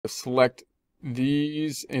select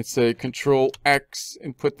these and say Control X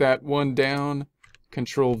and put that one down,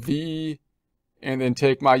 Control V, and then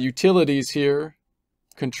take my utilities here,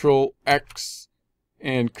 Control X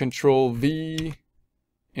and Control V,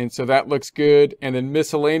 and so that looks good. And then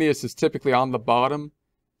miscellaneous is typically on the bottom.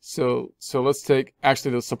 So let's take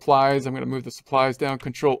actually the supplies. I'm going to move the supplies down,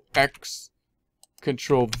 Control X,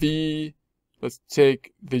 Control V. Let's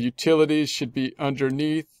take the utilities, should be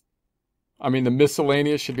underneath. I mean, the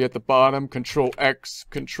miscellaneous should be at the bottom. Control X,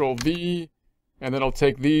 Control V. And then I'll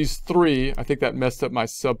take these three. I think that messed up my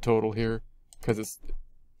subtotal here,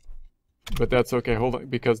 but that's okay. Hold on,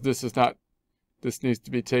 because this needs to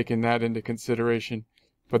be taken that into consideration.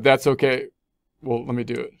 But that's okay. Well, let me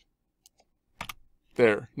do it.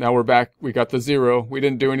 There. Now we're back. We got the 0. We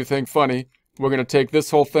didn't do anything funny. We're going to take this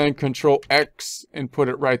whole thing, Control X, and put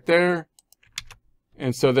it right there.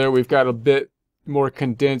 And so there we've got a bit more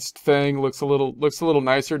condensed thing. Looks a little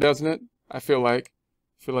nicer, doesn't it? I feel like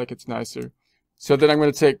it's nicer. So then I'm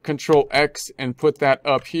going to take Control X and put that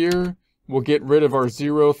up here. We'll get rid of our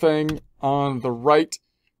 0 thing on the right.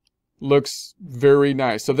 Looks very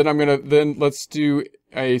nice. So then let's do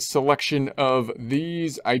a selection of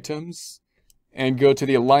these items and go to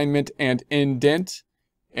the alignment and indent,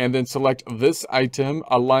 and then select this item,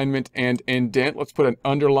 alignment and indent. Let's put an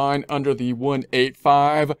underline under the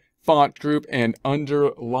 185 font group and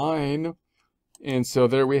underline. And so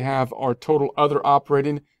there we have our total other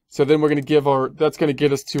operating. So then we're going to give that's going to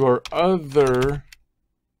get us to our other,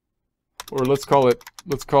 or let's call it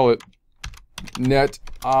net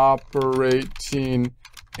operating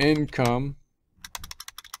income.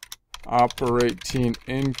 Operating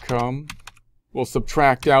income. We'll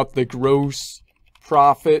subtract out the gross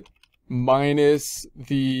profit minus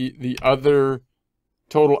the other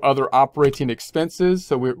total other operating expenses.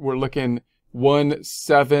 So we're looking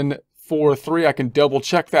 1743. I can double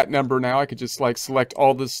check that number now. I could just like select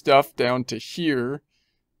all this stuff down to here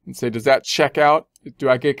and say, does that check out?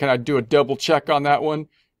 Can I do a double check on that one?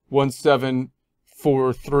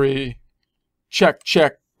 1743. Check,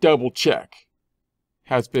 double check.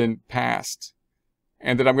 Has been passed.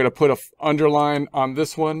 And then I'm going to put an underline on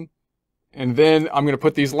this one. And then I'm going to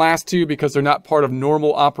put these last two because they're not part of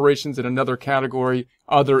normal operations in another category,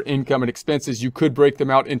 other income and expenses. You could break them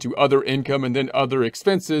out into other income and then other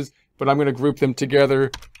expenses, but I'm going to group them together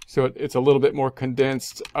so it's a little bit more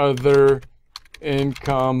condensed. Other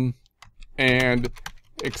income and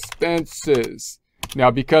expenses. Now,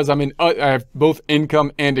 because I have both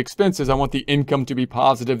income and expenses, I want the income to be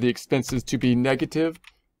positive, the expenses to be negative.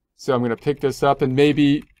 So I'm going to pick this up, and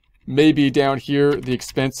maybe down here the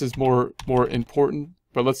expense is more important.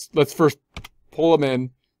 But let's first pull them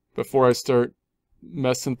in before I start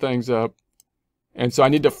messing things up. And so I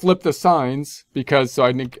need to flip the signs because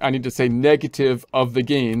I need to say negative of the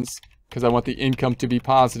gains because I want the income to be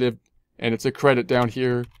positive, and it's a credit down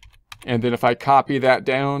here. And then if I copy that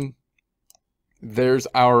down, there's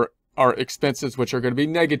our expenses, which are going to be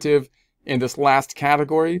negative in this last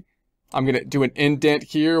category. I'm going to do an indent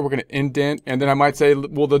here. We're going to indent, and then I might say,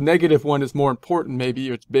 well, the negative one is more important. Maybe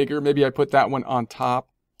it's bigger. Maybe I put that one on top.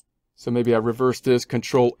 So maybe I reverse this,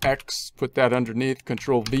 Control X, put that underneath,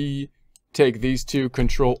 Control V, take these two,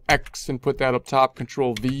 Control X, and put that up top,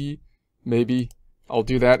 Control V. Maybe I'll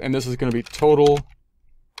do that, and this is going to be total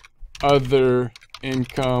other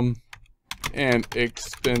income and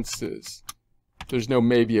expenses. There's no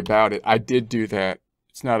maybe about it. I did do that.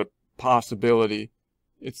 It's not a possibility.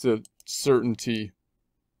 It's a certainty.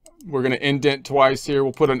 We're going to indent twice here.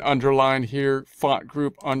 We'll put an underline here, font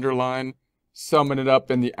group underline, summing it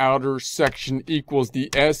up in the outer section equals the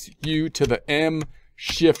SU to the M,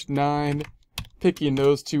 Shift 9. Picking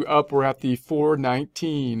those two up, we're at the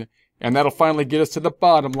 419. And that'll finally get us to the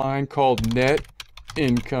bottom line called net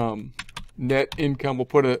income. Net income, we'll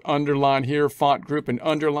put an underline here, font group and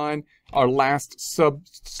underline. Our last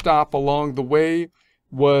stop along the way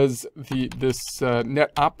was this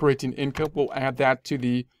net operating income. We'll add that to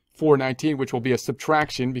the 419, which will be a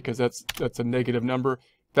subtraction because that's a negative number.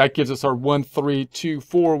 That gives us our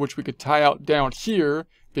 1324, which we could tie out down here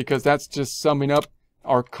because that's just summing up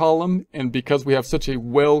our column. And because we have such a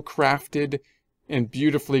well-crafted and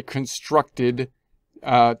beautifully constructed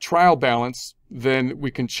trial balance, then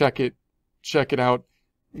we can check it out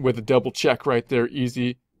with a double check right there,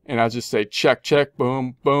 easy. And I'll just say check,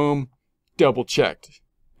 boom, boom, double checked.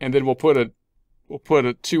 And then we'll put a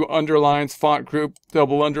two underlines, font group,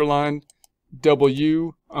 double underline,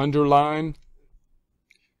 W underline.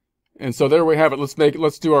 And so there we have it.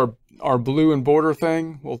 Let's do our blue and border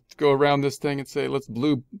thing. We'll go around this thing and say let's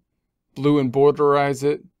blue and borderize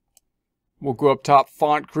it. We'll go up top,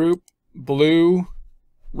 font group, blue,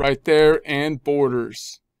 right there, and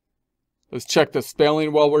borders. Let's check the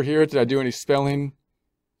spelling while we're here. Did I do any spelling?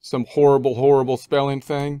 Some horrible, horrible spelling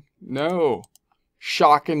thing? No.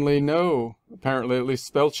 Shockingly, no. Apparently, at least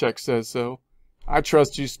spell check says so. I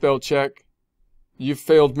trust you, spell check. You've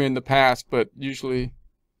failed me in the past, but usually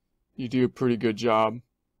you do a pretty good job.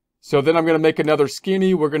 So then I'm going to make another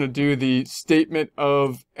skinny. We're going to do the statement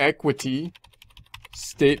of equity.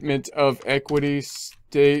 Statement of equity.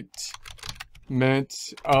 Statement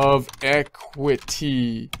of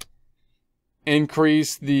equity.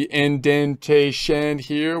 Increase the indentation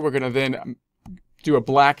here. We're going to then do a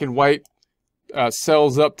black and white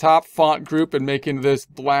cells up top, font group, and making this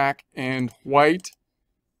black and white.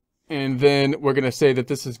 And then we're going to say that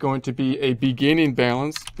this is going to be a beginning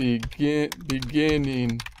balance.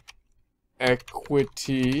 Beginning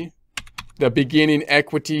equity. The beginning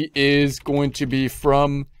equity is going to be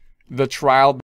from the trial